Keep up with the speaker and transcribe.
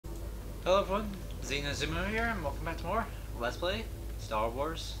Hello everyone, Xenozumu here, and welcome back to more Let's Play Star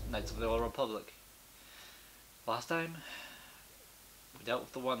Wars Knights of the Old Republic. Last time, we dealt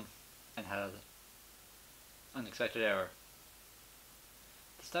with the one and had an unexpected error.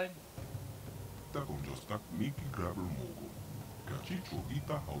 This time, Takonjostak Miki Grabber Mogo. Kachicho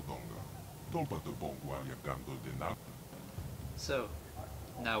Ita Haudonga. Tolpa de Bongwalia Gando de Nap. so,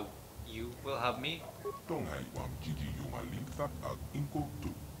 now you will have me. Tonghai Wam Gigi Yumalitha Ad Inko Tu.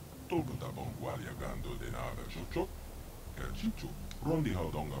 Tolpa de Bongwalia Gando de Nava Chocho. Kachicho. Rondi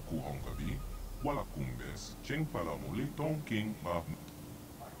Haudonga Kuhongabi. Wala Kumbes. Cheng Palamuli Tong King Ma.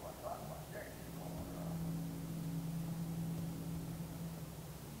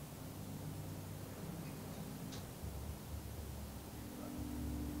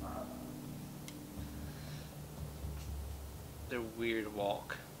 Their weird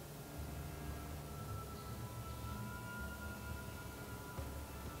walk.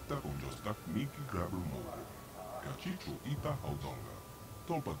 Takonjostak Miki Grabber Mogo. Kachicho Ita Haudonga.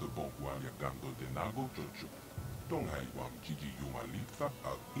 Tolpa de Bongwalia Gando de Nago Chocho. Tonghai Wam Gigi Yumalitha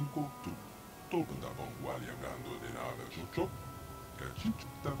Ad Inko Tu. Tolpa de Bongwalia Gando de Nava Chocho. Kachicho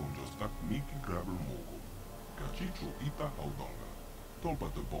Takonjostak Miki Grabber Mogo. Kachicho Ita Haudonga. Tolpa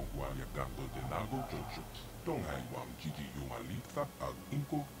de Bongwalia Gando de Nago Chocho. Tonghai Wam Gigi Yumalitha Ad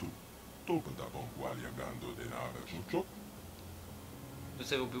Inko Tu. Tolpa de Bongwalia Gando de Nava Chocho.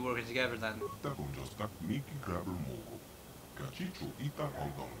 Looks like we'll be working together then. Takonjostak Miki Grabber Mogo. Kachicho Ita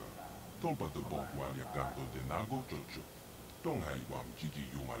Haudonga. Tolpa de Bongwalia Gando de Nago Chocho. Tonghai Wam Gigi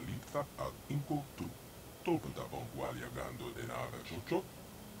Yumalitha Ad Inko Tu. Tolpa de Bongwalia Gando de Nava Chocho.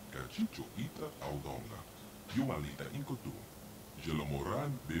 Kachicho Ita Haudonga. Yumalita Inko Tu.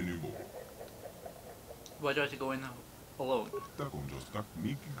 Jelomoran Benumo. Why do I have to go in alone? Takonjostak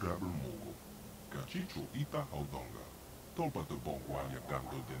Miki Grabber Mogo. Kachicho Ita Haudonga. Tolpa de Bongwalia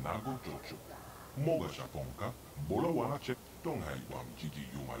Gando de Nago Chocho. Moga Shaponka. Bola Wana Chek. Tonghai Wam Gigi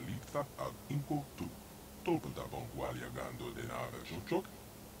Yumalitha Ad Inko Tu. Tolpa de Bongwalia Gando de Nava Chocho.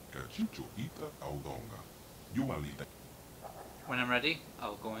 Kachicho Ita Haudonga. Yumalita. When I'm ready,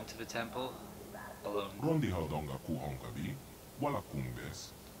 I'll go into the temple alone. Rondi Haudonga Kuhongabi. Wala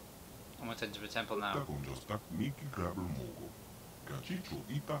Kumbes. I want to enter the temple now. Takonjostak Miki Grabber Mogo. Kachicho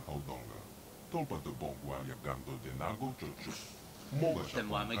Ita Haudonga. Tolpa de Bongwalia Gando de Nago Chocho. Moga Then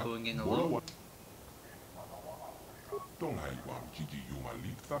why am I Shaponka. going in Bola alone? Wa- Tonghai Wam Gigi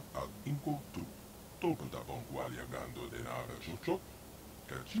Yumalitha Ad Inko Tu. Tolpa de Bongwalia Gando de Nava Chocho.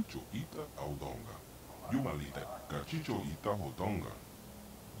 Kachicho Ita Haudonga. Yumalita. Kachicho Ita Haudonga.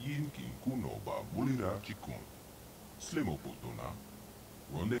 Yin Kinkuno Ba Mulira Chikun. Slimo Putona.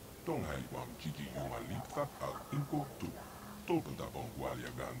 Ronde Tonghai Wam Gigi Yumalitha Ad Inko Tu. Tolpa de Bongwalia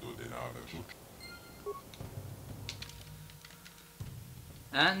Gando de Nava Chocho.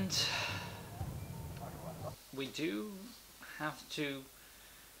 And we do have to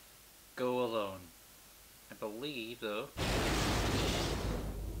go alone. I believe, though.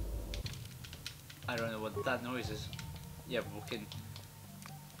 I don't know what that noise is. Yeah, but we can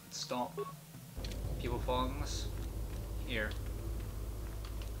stop people following us here.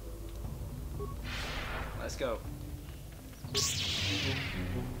 Let's go.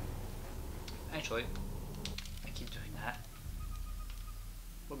 Actually, I keep doing that.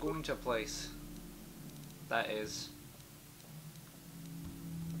 We're going to a place that is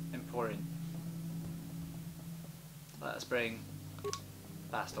important. Let us bring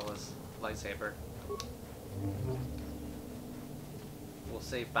Bastala's lightsaber. We'll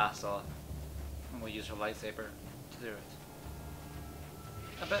save Bastila and we'll use her lightsaber to do it.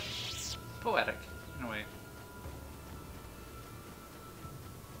 A bit poetic in a way.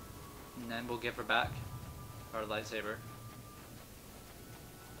 And then we'll give her back our lightsaber.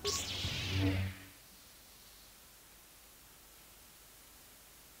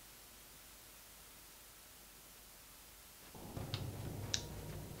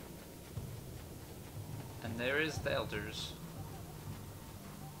 And there is the elders.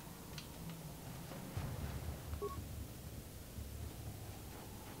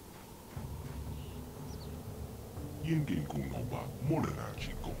 Yin Kinkuno Ba Mulira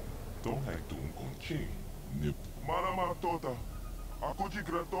Chikun. Tonghai Tun Kon Ching. Nip. Manama Tota. Akuji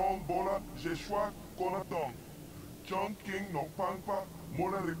Graton Bola Jeshua Konatong. Chong King no Pangpa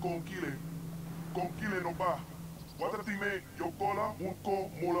Mulere Konkile. Konkile no Ba. Watatime Yokola Unko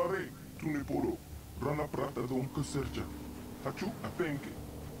Mulare. Tunipolo. Rana Prata Don Kuserja. Hachu Apenke.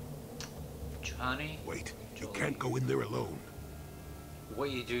 Johnny, Wait, you can't go in there alone. what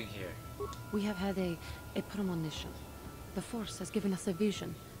are you doing here? We have had a premonition. The Force has given us a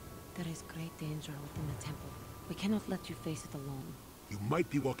vision. There is great danger within the temple. We cannot let you face it alone. You might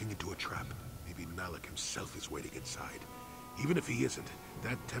be walking into a trap. Maybe Malik himself is waiting inside. Even if he isn't,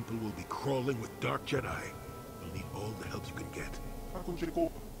 that temple will be crawling with Dark Jedi. You'll need all the help you can get. Ako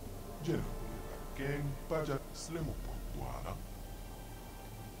Jericho, Jenna, Ken Paja Slemo Buana.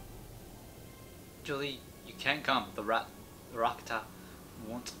 Julie, you can't come. The Rakta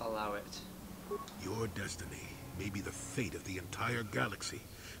won't allow it. Your destiny, maybe the fate of the entire galaxy,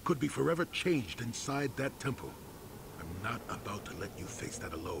 could be forever changed inside that temple. I'm not about to let you face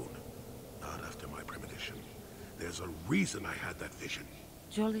that alone. Not after my premonition. There's a reason I had that vision.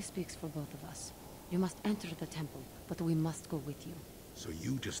 Jolie speaks for both of us. You must enter the temple, but we must go with you. So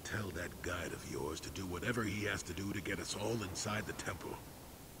you just tell that guide of yours to do whatever he has to do to get us all inside the temple.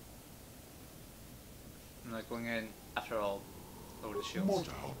 I'm not going in after all. Lower the shields.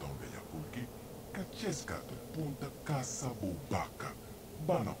 Moja Haudonga Yakuki, Kacheska to Punta Casa Bubaka,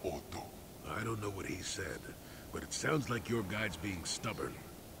 Bana Oto. I don't know what he said, but it sounds like your guide's being stubborn.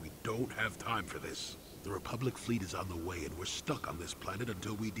 We don't have time for this. The Republic fleet is on the way, and we're stuck on this planet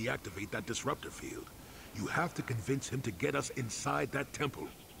until we deactivate that disruptor field. You have to convince him to get us inside that temple.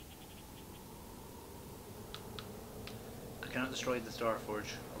 I cannot destroy the Star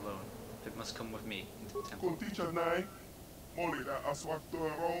Forge alone. It must come with me into the temple. Con teacher Nai, Molida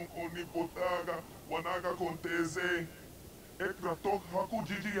Aswaktorong Onipotaga, Wanaga Conteze, Ekratok Haku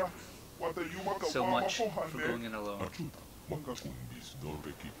Jijia, Watayuma So much for going in alone. Achuta, Makakumbis,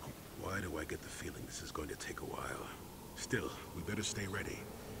 Norbekiku. Why do I get the feeling this is going to take a while? Still, we better stay ready.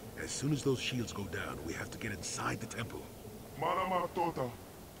 As soon as those shields go down, we have to get inside the temple. Manama Tota,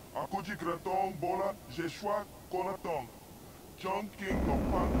 Akuji Kraton Bola, Jeshua Konaton, John King no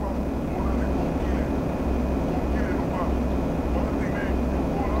Pampa, Mona de Conkile, Conkile no Pa, Watine,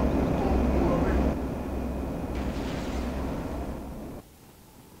 Yokola, Kuto, Mulare.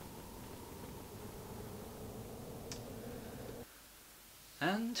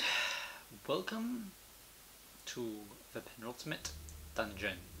 And welcome to the penultimate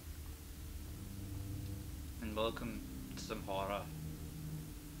dungeon. And welcome to some horror.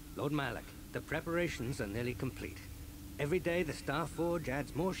 Lord Malak, the preparations are nearly complete. Every day the Star Forge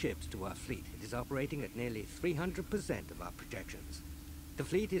adds more ships to our fleet. It is operating at nearly 300% of our projections. The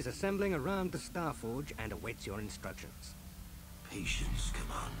fleet is assembling around the Star Forge and awaits your instructions. Patience,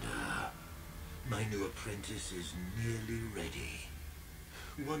 Commander. My new apprentice is nearly ready.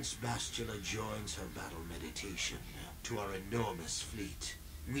 Once Bastila joins her battle meditation to our enormous fleet,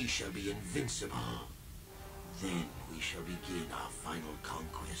 we shall be invincible. Then we shall begin our final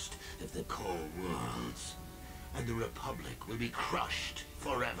conquest of the core worlds, and the Republic will be crushed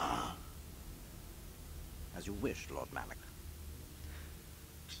forever. As you wish, Lord Malak.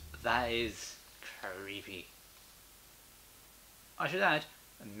 That is creepy. I should add,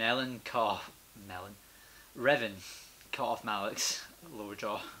 Revan cut off Malik's lower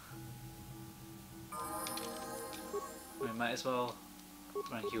jaw. We might as well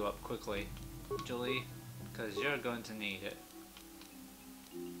rank you up quickly, Julie, because you're going to need it.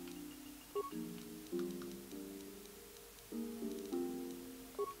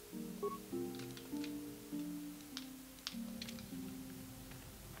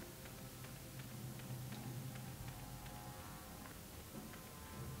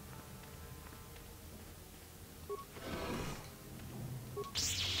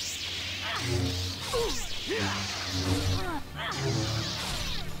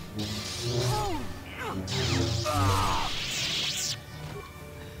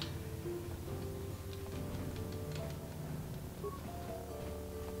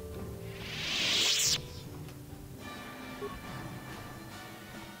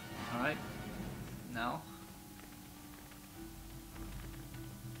 Alright, now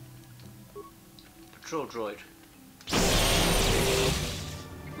patrol droid.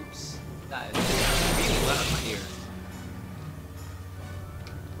 Oops, that is really loud in my ear.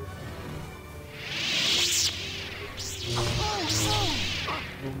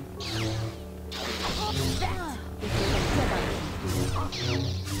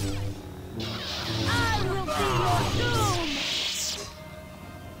 I will be your doom!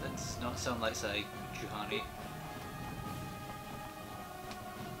 That does not sound like, say, Juhani.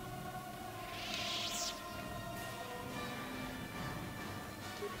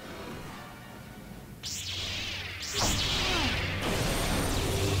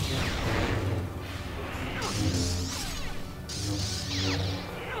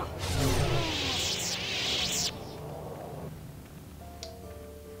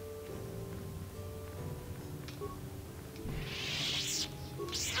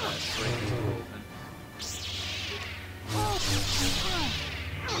 That's great.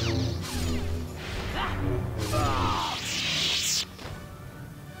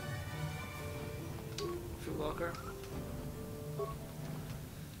 locker.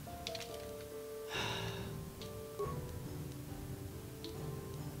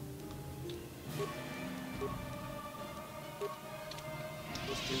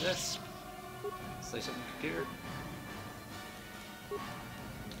 Let's do this. Slice up the computer.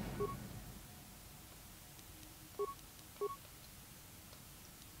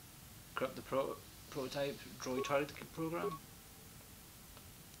 Corrupt the prototype droid targeting program.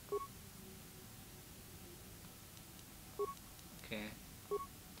 Okay.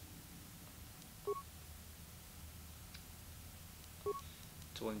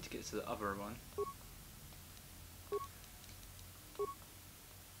 So we'll need to get to the other one.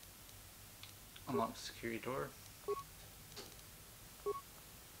 Unlock the security door.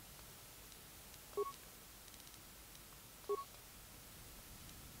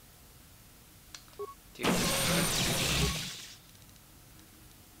 Take this.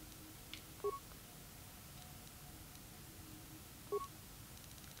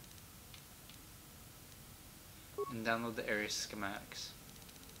 And download the area schematics.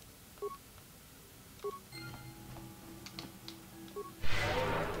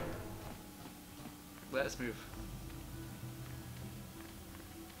 Let's move.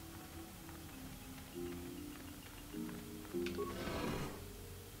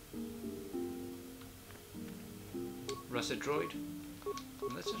 Rusted droid.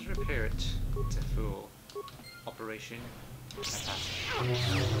 Let's just repair it to full operation capacity.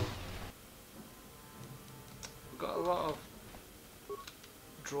 We've got a lot of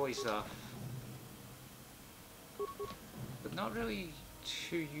droid stuff, but not really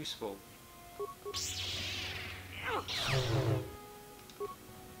too useful.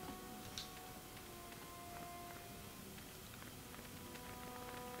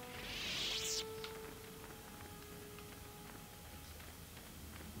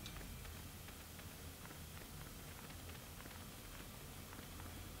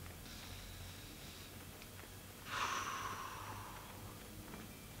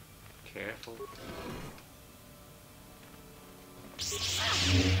 Careful.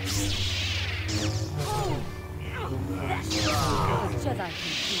 Jedi can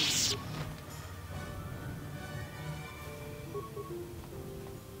see.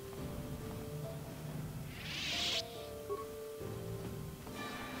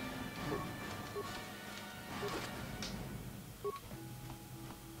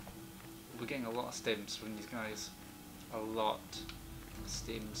 We're getting a lot of stims from these guys. A lot of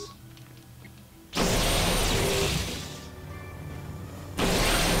stims.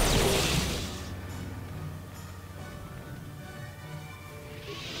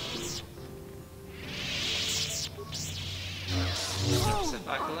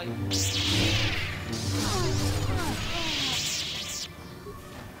 Acolyte.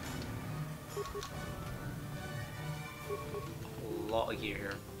 A lot of gear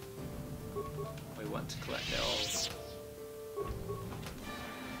here. We want to collect it all.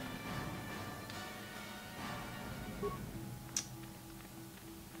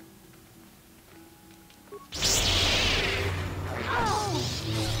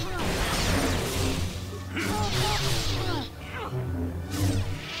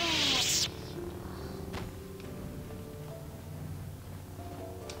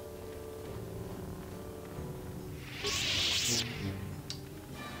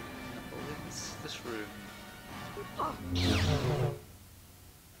 This room.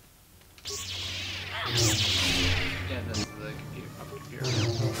 Yeah, this is the computer.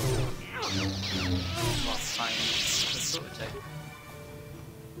 Lost time. The prototype.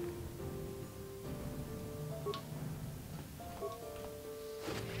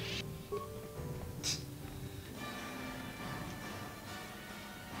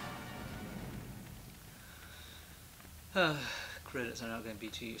 Credits are not going to be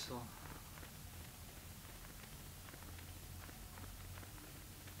too useful.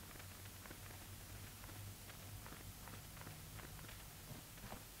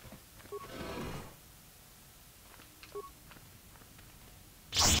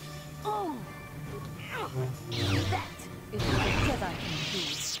 Oh! That is what a Jedi can do.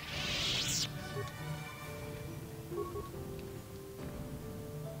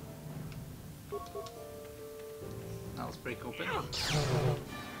 Now let's break open.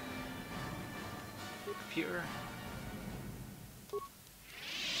 Computer.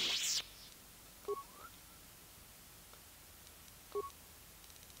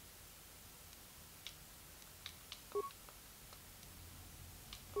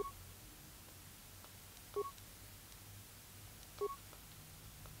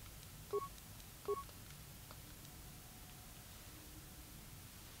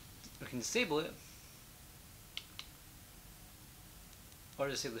 We can disable it. Or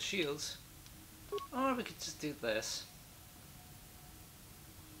disable the shields. Or we could just do this.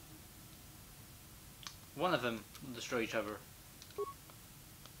 One of them will destroy each other.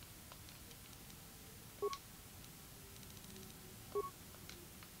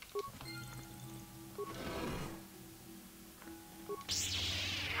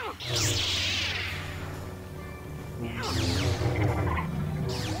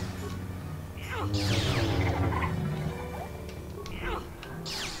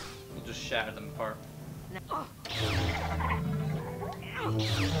 We'll just shatter them apart.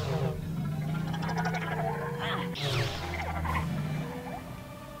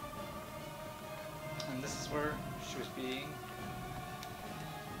 And this is where she was being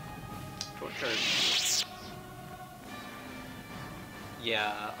tortured.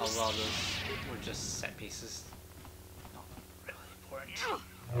 Yeah, a lot of those were just set pieces. Not really important.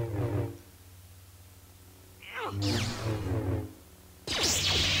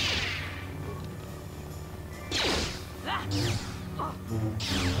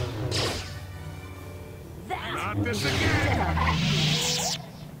 Not this again!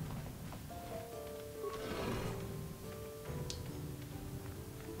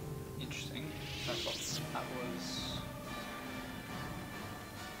 Interesting. I thought that was.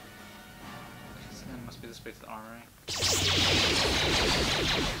 So then it must be this way to the armory.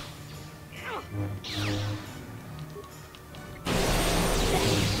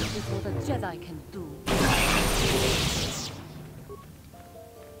 It's what a Jedi can do.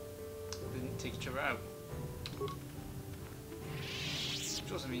 Didn't take each other out.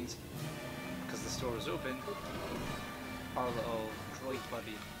 Which also means, because the store was open, our little droid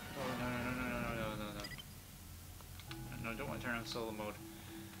buddy. Oh no, I don't want to turn on solo mode.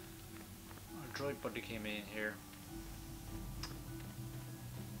 Our droid buddy came in here.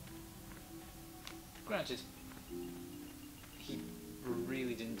 Granted, he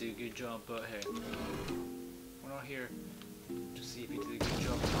really didn't do a good job, but hey, we're not here to see if he did a good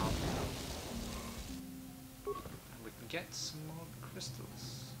job or not. And we can get some more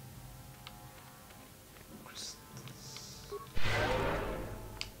crystals.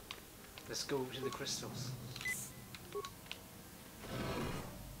 Let's go to the crystals.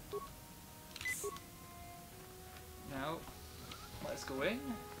 Now, let's go in.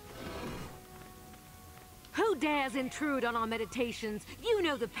 Who dares intrude on our meditations? You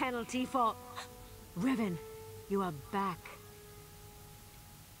know the penalty for... Revan, you are back.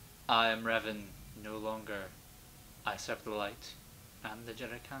 I am Revan, no longer. I serve the light and the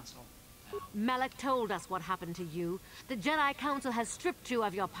Jedi Council. Malak told us what happened to you. The Jedi Council has stripped you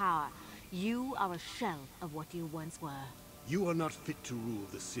of your power. You are a shell of what you once were. You are not fit to rule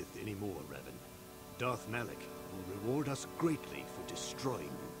the Sith anymore, Revan. Darth Malak will reward us greatly for destroying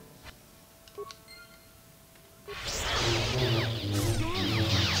you.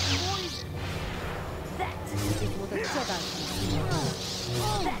 That is what a Jedi can do.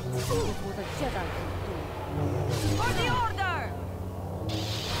 That is what a Jedi can do. For the Order!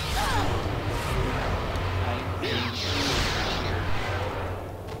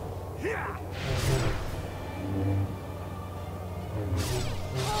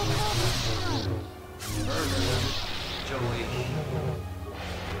 Joey.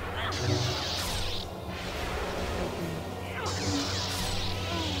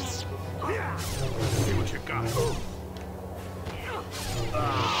 See what you got.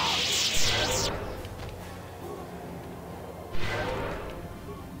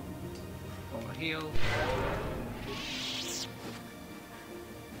 Over heal.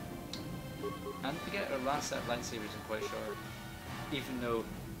 And we get our last set of lightsabers, I'm quite sure. Even though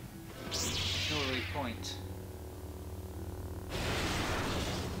there's no really point.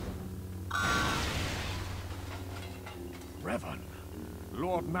 Revan,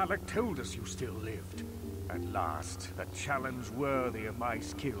 Lord Malak told us you still lived. At last, a challenge worthy of my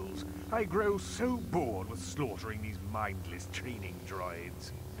skills. I grow so bored with slaughtering these mindless training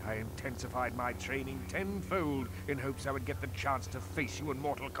droids. I intensified my training tenfold in hopes I would get the chance to face you in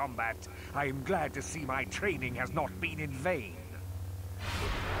mortal combat. I am glad to see my training has not been in vain.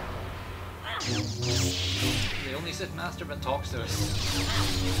 The only Sith Master that talks to us.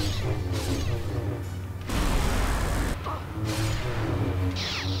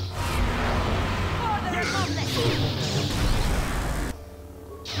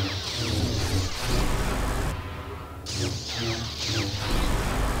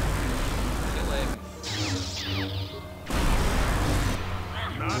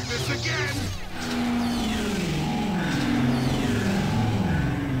 Not this again!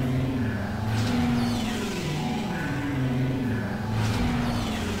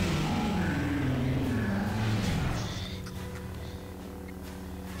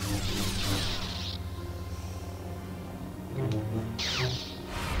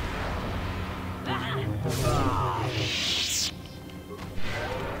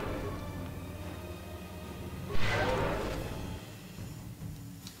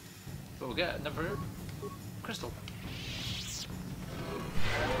 we'll get another crystal.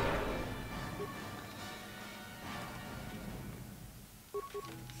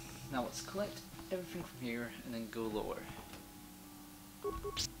 Now let's collect everything from here and then go lower.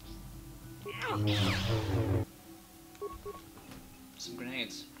 Some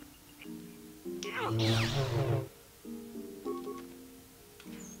grenades.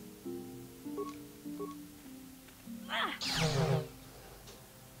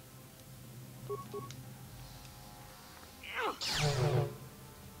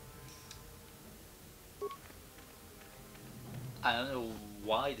 I don't know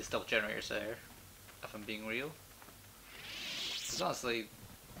why the stealth generator's there, if I'm being real. Because honestly,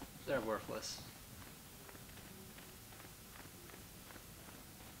 they're worthless.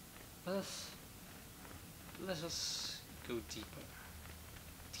 Let's just go deeper.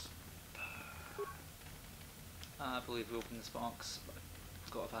 I believe we opened this box, but I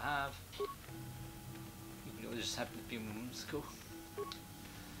forgot if I have. Even though it just happened a few moments ago.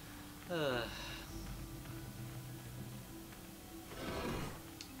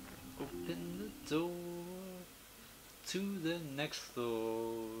 Open the door to the next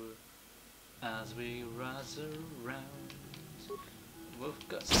floor as we rise around. We've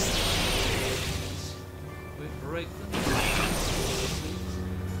got some we break them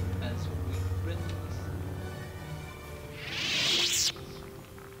as we rinse.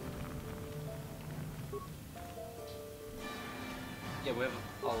 Yeah, we have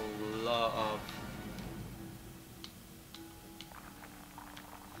a lot of.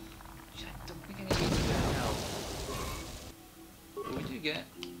 I don't think I need to get help. But we do get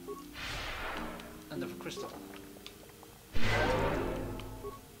another crystal.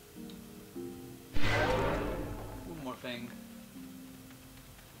 One more thing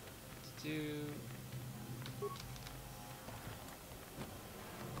to do.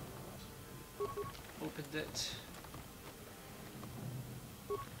 Opened it.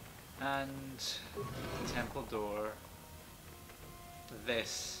 And the temple door.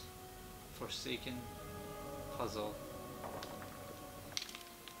 This Forsaken puzzle.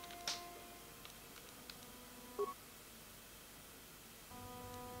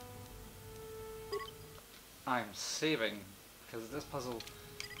 I'm saving because this puzzle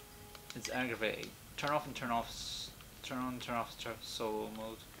is aggravating. Turn off and turn off, turn on and turn off solo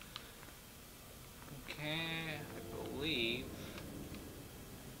mode. Okay, I believe.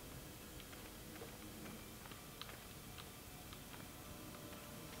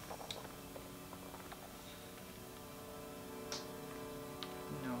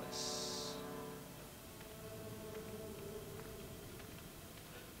 No, it's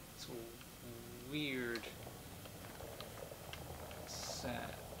weird.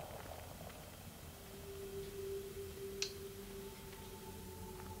 Set.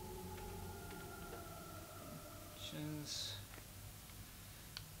 Options.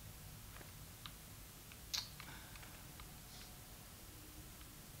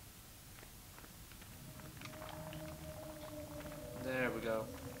 There we go.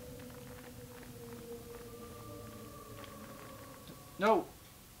 No!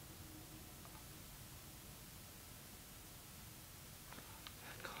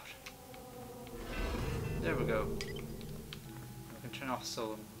 God. There we go. We can turn off solo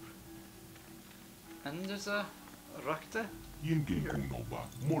mode. And there's a rakte. Yin gen kung no ba,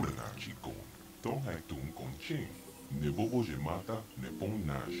 molena chikon. Tong hai tung kong ching. Ne bobo je mata, ne pong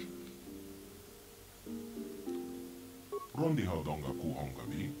naj. Rondi hao donga ku honga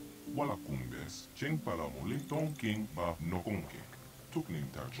bi. Wala kumbes, cheng pala mole tong king ba no kong king. Tuk nim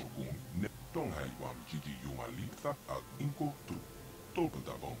ta chokun, ne tong hai wam jiji yuma litsa al inko tu. Tolpa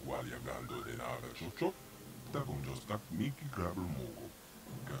da bon walia gando de naga chochok. Ta kong jos tak miki grabel mogo.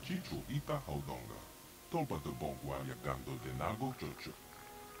 Gachicho ita hao donga. Tolpa de bon walia gando de nago chochok.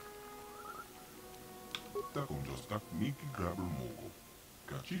 Ta kong jos tak miki grabel mogo.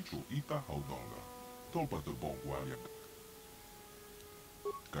 Gachicho ita hao donga. Tolpa de bon walia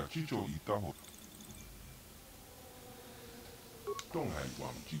Gachicho ita ho. Tong hai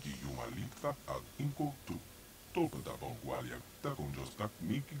wam jiji yuma litsa al inko tu. Tolpa da bon walia. Ta kong jos tak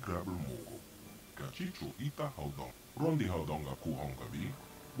miki grabel mogo. Gachicho ita hao dong. Rondi hao donga ku honga bi.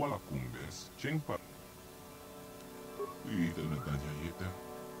 Wala kumbes. Cheng pa. Ita na tanya yeta.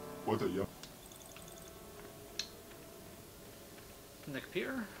 Wata ya. And the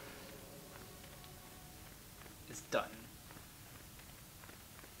computer is done.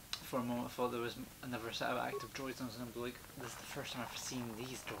 For a moment I thought there was another set of active droids and I was going to be like, this is the first time I've seen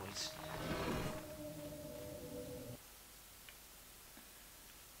these droids.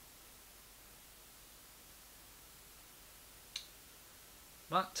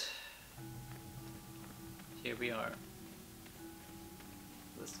 But Here we are.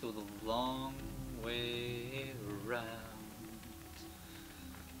 Let's go the long way around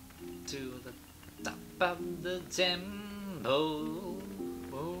to the top of the temple.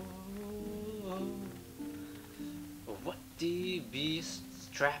 Oh, what the beast's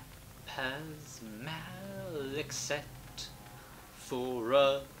trap has Malik set for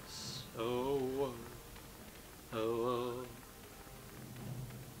us? Oh, oh, oh.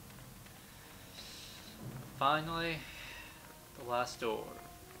 Finally, the last door.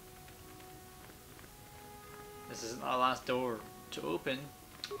 This isn't our last door to open.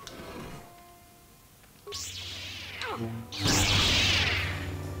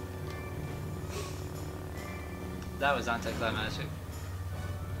 That was anticlimactic.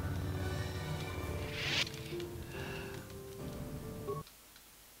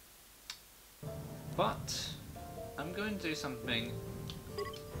 But I'm going to do something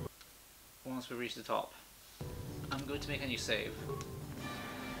once we reach the top. I'm going to make a new save.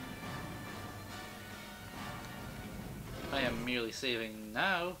 I am merely saving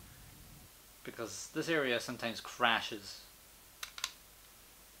now because this area sometimes crashes.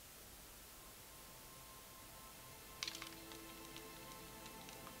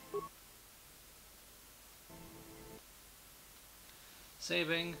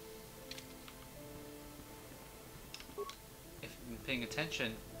 Saving. If you've been paying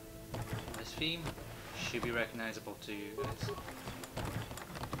attention, this theme should be recognizable to you guys.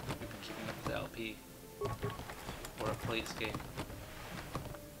 We've been keeping up with the LP or a played this game.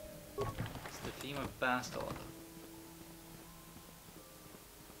 It's the theme of Bastila.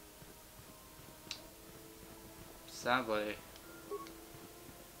 Sadly,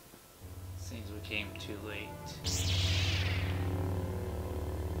 seems we came too late.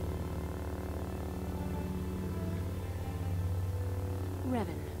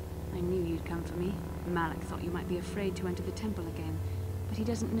 Revan, I knew you'd come for me. Malik thought you might be afraid to enter the temple again, but he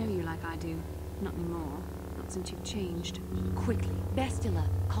doesn't know you like I do. Not anymore. Not since you've changed. Quickly, Bastila,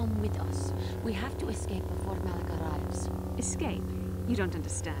 come with us. We have to escape before Malik arrives. Escape? You don't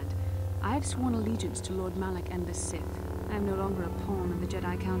understand. I have sworn allegiance to Lord Malik and the Sith. I am no longer a pawn of the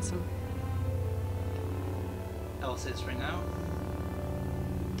Jedi Council. Elsa's right now.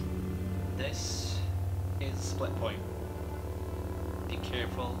 This is split point. Be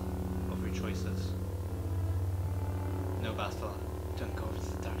careful of your choices. No, Bastila, don't go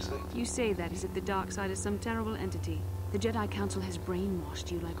to the dark side. You say that as if the dark side is some terrible entity. The Jedi Council has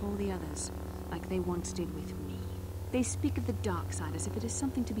brainwashed you like all the others, like they once did with me. They speak of the dark side as if it is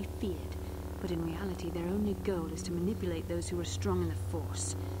something to be feared, but in reality their only goal is to manipulate those who are strong in the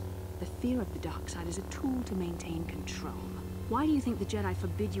Force. The fear of the dark side is a tool to maintain control. Why do you think the Jedi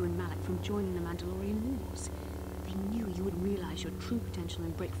forbid you and Malik from joining the Mandalorian Wars? They knew you would realize your true potential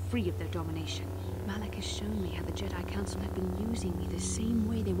and break free of their domination. Malik has shown me how the Jedi Council have been using me the same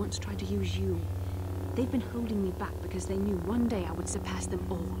way they once tried to use you. They've been holding me back because they knew one day I would surpass them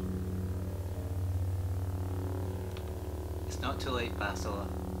all. It's not too late, Bastila.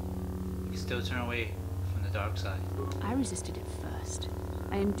 You can still turn away from the dark side. I resisted it first.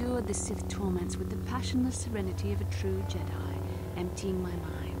 I endured the Sith torments with the passionless serenity of a true Jedi, emptying my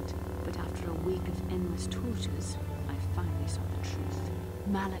mind. But after a week of endless tortures, I finally saw the truth.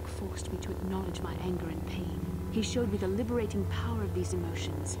 Malik forced me to acknowledge my anger and pain. He showed me the liberating power of these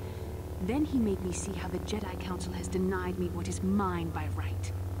emotions. Then he made me see how the Jedi Council has denied me what is mine by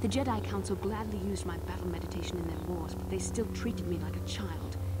right. The Jedi Council gladly used my battle meditation in their wars, but they still treated me like a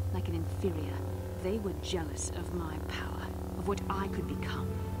child, like an inferior. They were jealous of my power, of what I could become.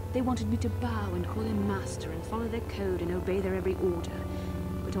 They wanted me to bow and call him master and follow their code and obey their every order.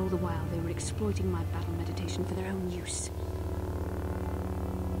 But all the while they were exploiting my battle meditation for their own use.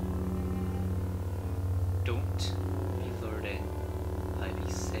 Don't be lured in by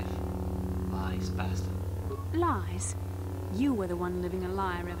these Sith lies, Bastila. Lies? You were the one living a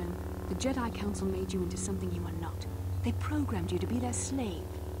lie, Revan. The Jedi Council made you into something you are not. They programmed you to be their slave.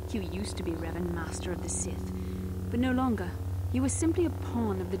 You used to be Revan, Master of the Sith, but no longer. You were simply a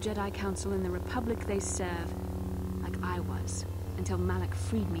pawn of the Jedi Council in the Republic they serve, like I was, until Malik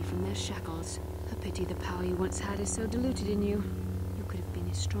freed me from their shackles. A pity the power you once had is so diluted in you. You could have been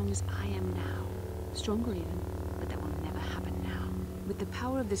as strong as I am now. Stronger even, but that will never happen now. With the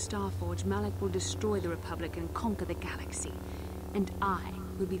power of the Starforge, Malik will destroy the Republic and conquer the galaxy. And I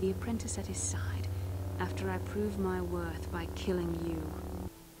will be the apprentice at his side, after I prove my worth by killing you.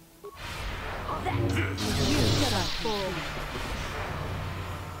 That is you, Jedi Form.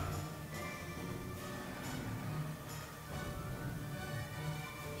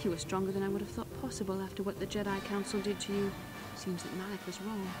 You were stronger than I would have thought possible after what the Jedi Council did to you. Seems that Malik was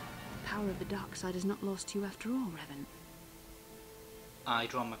wrong. power of the dark side is not lost to you after all, Revan. I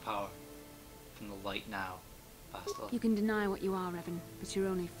draw my power from the light now, Bastila. You can deny what you are, Revan, but you're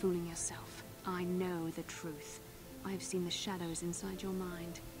only fooling yourself. I know the truth. I have seen the shadows inside your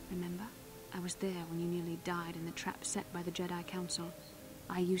mind, remember? I was there when you nearly died in the trap set by the Jedi Council.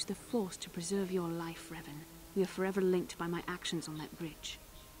 I used the Force to preserve your life, Revan. We are forever linked by my actions on that bridge.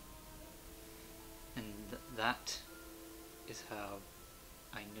 And that is how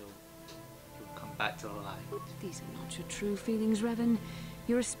I know you'll come back to the light. These are not your true feelings, Revan.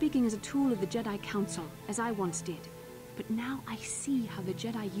 You are speaking as a tool of the Jedi Council, as I once did. But now I see how the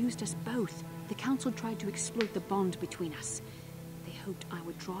Jedi used us both. The Council tried to exploit the bond between us. They hoped I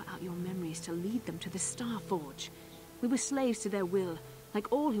would draw out your memories to lead them to the Star Forge. We were slaves to their will,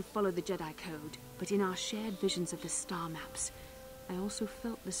 like all who follow the Jedi Code, but in our shared visions of the star maps. I also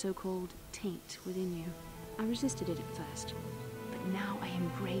felt the so-called taint within you. I resisted it at first, but now I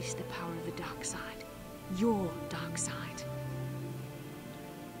embrace the power of the dark side. Your dark side.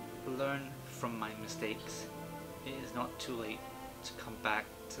 Learn from my mistakes. It is not too late to come back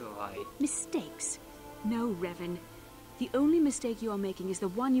to the light. Mistakes? No, Revan. The only mistake you are making is the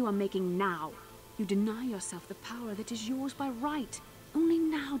one you are making now. You deny yourself the power that is yours by right. Only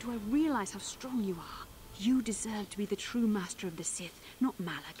now do I realize how strong you are. You deserve to be the true master of the Sith, not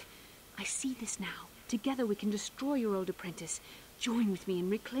Malak. I see this now. Together we can destroy your old apprentice. Join with me and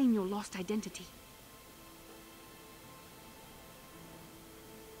reclaim your lost identity.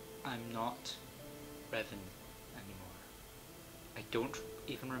 I'm not Revan anymore. I don't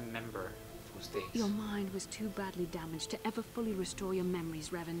even remember those days. Your mind was too badly damaged to ever fully restore your memories,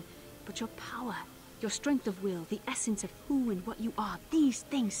 Revan. But your power, your strength of will, the essence of who and what you are, these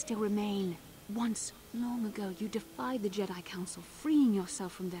things still remain. Once, long ago, you defied the Jedi Council, freeing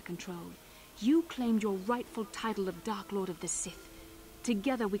yourself from their control. You claimed your rightful title of Dark Lord of the Sith.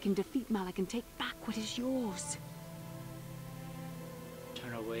 Together we can defeat Malak and take back what is yours.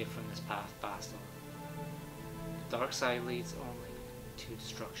 Turn away from this path, Bastila. The dark side leads only to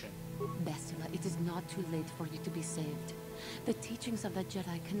destruction. Bastila, it is not too late for you to be saved. The teachings of the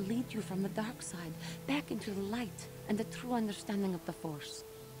Jedi can lead you from the dark side, back into the light, and the true understanding of the Force.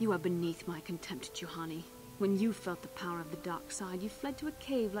 You are beneath my contempt, Juhani. When you felt the power of the dark side, you fled to a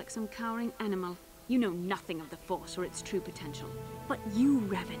cave like some cowering animal. You know nothing of the Force or its true potential. But you,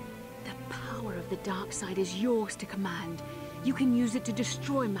 Revan, the power of the dark side is yours to command. You can use it to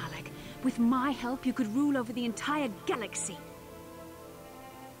destroy Malak. With my help, you could rule over the entire galaxy.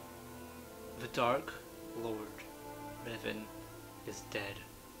 The Dark Lord Revan is dead.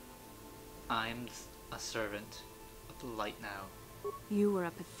 I'm a servant of the light now. You were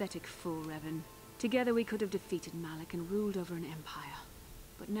a pathetic fool, Revan. Together we could have defeated Malak and ruled over an empire.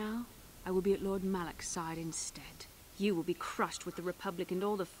 But now, I will be at Lord Malak's side instead. You will be crushed with the Republic and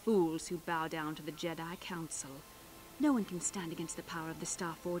all the fools who bow down to the Jedi Council. No one can stand against the power of the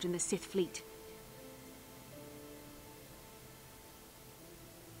Star Forge and the Sith fleet.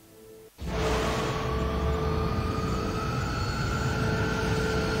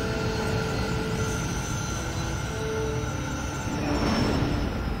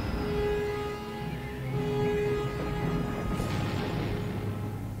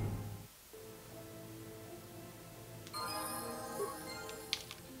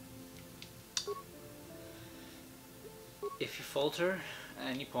 If you falter at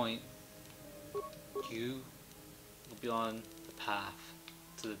any point, you will be on the path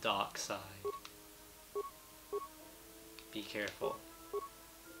to the dark side. Be careful.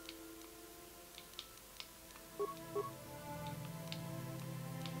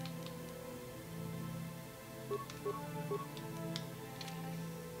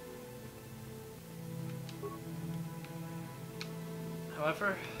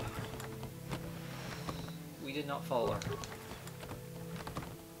 However, we did not follow her.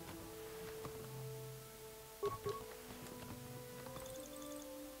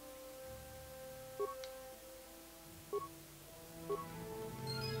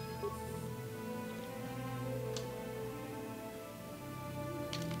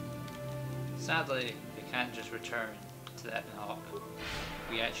 Sadly, we can't just return to the Ebon Hawk.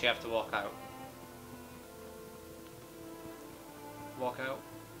 We actually have to walk out. Walk out.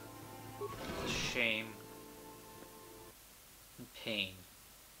 It's a shame and pain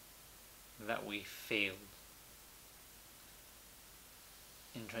that we failed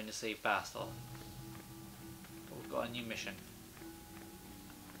in trying to save Bastila. But we've got a new mission.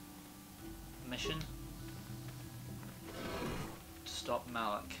 Mission to stop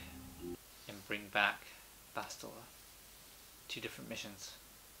Malak and bring back Bastila. 2 different missions.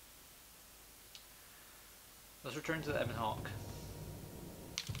 Let's return to the Ebon Hawk.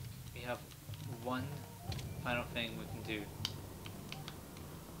 We We have one final thing we can do.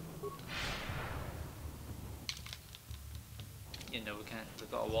 You know, we can't. We've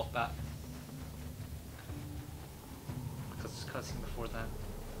got to walk back because it's cutscene before that.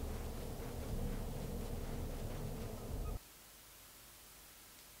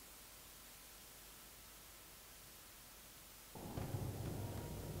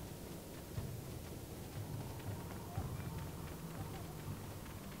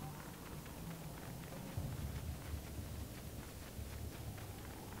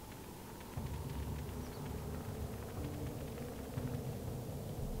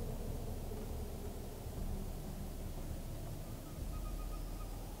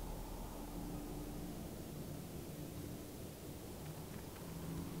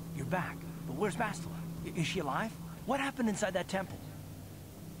 You're back, but where's Bastila? Is she alive? What happened inside that temple?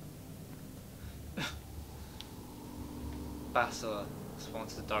 Bastila spawned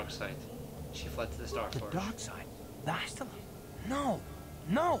to the dark side. She fled to the Starforge. The dark side? Bastila? No!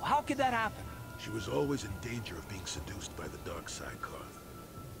 No! How could that happen? She was always in danger of being seduced by the dark side, Karth.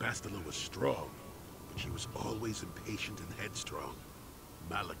 Bastila was strong, but she was always impatient and headstrong.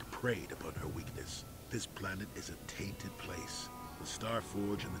 Malak preyed upon her weakness. This planet is a tainted place. The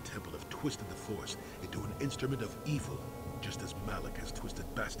Starforge and the Temple have twisted the Force into an instrument of evil, just as Malak has twisted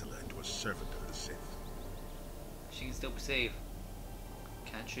Bastila into a servant of the Sith. She can still be saved,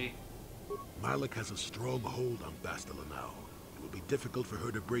 can't she? Malak has a strong hold on Bastila now. It will be difficult for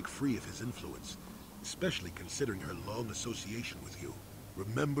her to break free of his influence, especially considering her long association with you.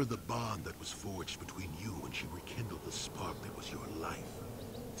 Remember the bond that was forged between you when she rekindled the spark that was your life.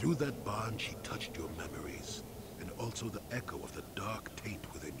 Through that bond, she touched your memories, and also the echo of the dark taint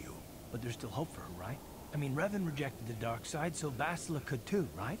within you. But there's still hope for her, right? I mean, Revan rejected the dark side, so Bastila could too,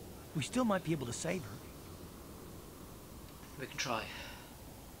 right? We still might be able to save her. We can try.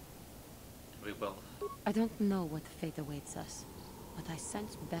 We will. I don't know what fate awaits us, but I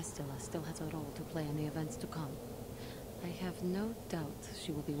sense Bastila still has a role to play in the events to come. I have no doubt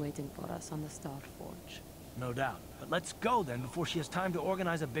she will be waiting for us on the Starforge. No doubt. But let's go then before she has time to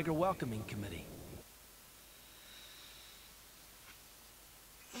organize a bigger welcoming committee.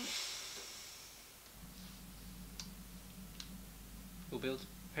 We'll be able to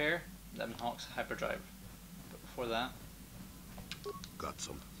prepare them Hawk's hyperdrive. But before that, Got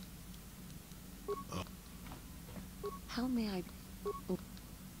some. How may I...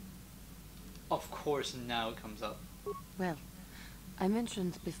 of course, now it comes up. Well, I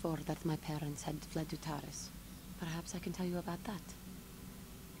mentioned before that my parents had fled to Taris. Perhaps I can tell you about that.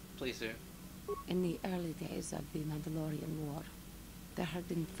 Please do. In the early days of the Mandalorian War, there had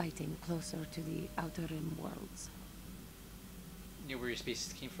been fighting closer to the Outer Rim worlds. Knew where your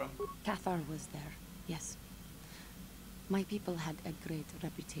species came from? Cathar was there, yes. My people had a great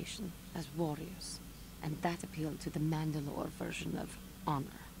reputation as warriors, and that appealed to the Mandalore version of honor.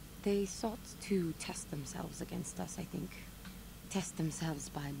 They sought to test themselves against us, I think. Test themselves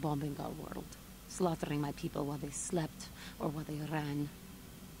by bombing our world, slaughtering my people while they slept or while they ran.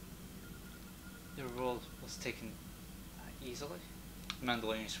 The world was taken easily.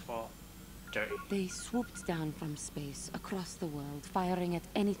 Mandalorians fought dirty. They swooped down from space across the world, firing at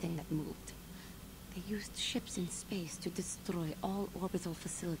anything that moved. They used ships in space to destroy all orbital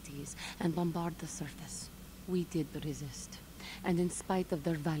facilities and bombard the surface. We did resist, and in spite of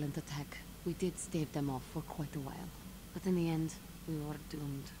their violent attack, we did stave them off for quite a while. But in the end, we were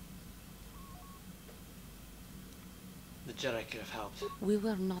doomed. The Jedi could have helped. We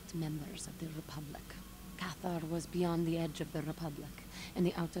were not members of the Republic. Cathar was beyond the edge of the Republic, in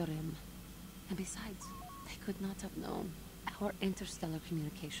the Outer Rim. And besides, they could not have known. Our interstellar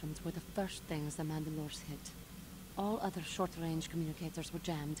communications were the first things the Mandalores hit. All other short-range communicators were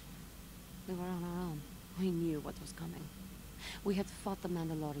jammed. We were on our own. We knew what was coming. We had fought the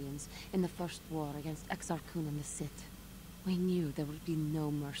Mandalorians in the first war against Exar Kun and the Sith. We knew there would be no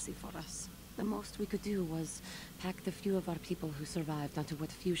mercy for us. The most we could do was pack the few of our people who survived onto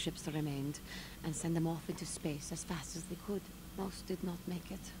what few ships remained and send them off into space as fast as they could. Most did not make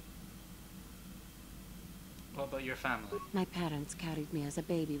it. What about your family? My parents carried me as a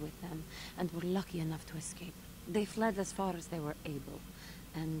baby with them and were lucky enough to escape. They fled as far as they were able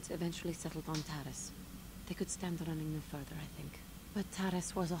and eventually settled on Taris. They could stand running no further, I think. But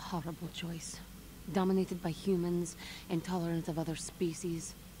Taris was a horrible choice. Dominated by humans, intolerant of other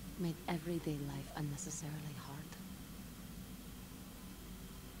species, made everyday life unnecessarily hard.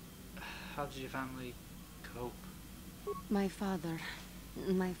 How did your family cope? My father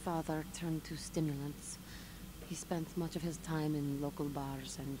turned to stimulants. He spent much of his time in local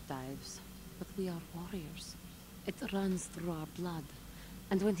bars and dives. But we are warriors. It runs through our blood.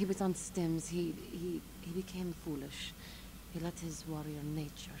 And when he was on stims, he became foolish. He let his warrior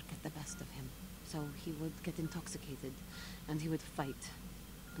nature get the best of him. So he would get intoxicated, and he would fight.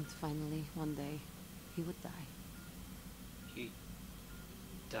 And finally, one day, he would die. He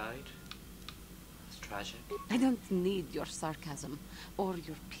died? That's tragic. I don't need your sarcasm or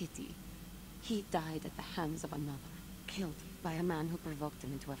your pity. He died at the hands of another, killed by a man who provoked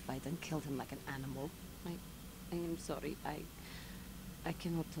him into a fight and killed him like an animal. I am sorry. I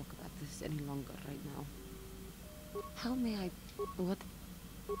cannot talk about this any longer right now. How may I... What?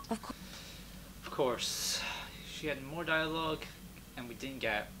 Of course. She had more dialogue, and we didn't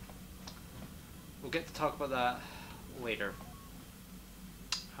get. We'll get to talk about that later.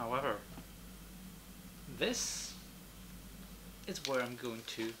 However, this is where I'm going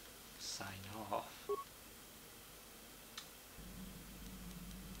to sign off.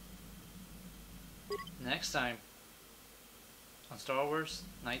 Next time on Star Wars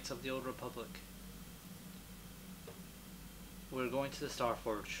Knights of the Old Republic, we're going to the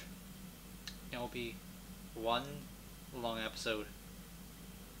Starforge. It'll be one long episode,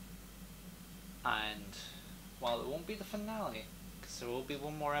 and while it won't be the finale, because there will be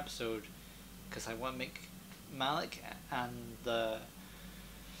one more episode, because I want to make Malik and the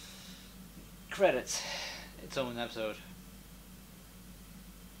credits its own episode.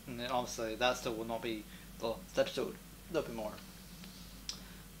 And then obviously that still will not be the last episode, there'll be more.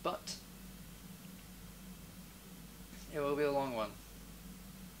 But it will be a long one,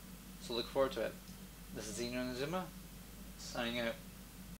 so look forward to it. This is Xeno Inazuma, signing out.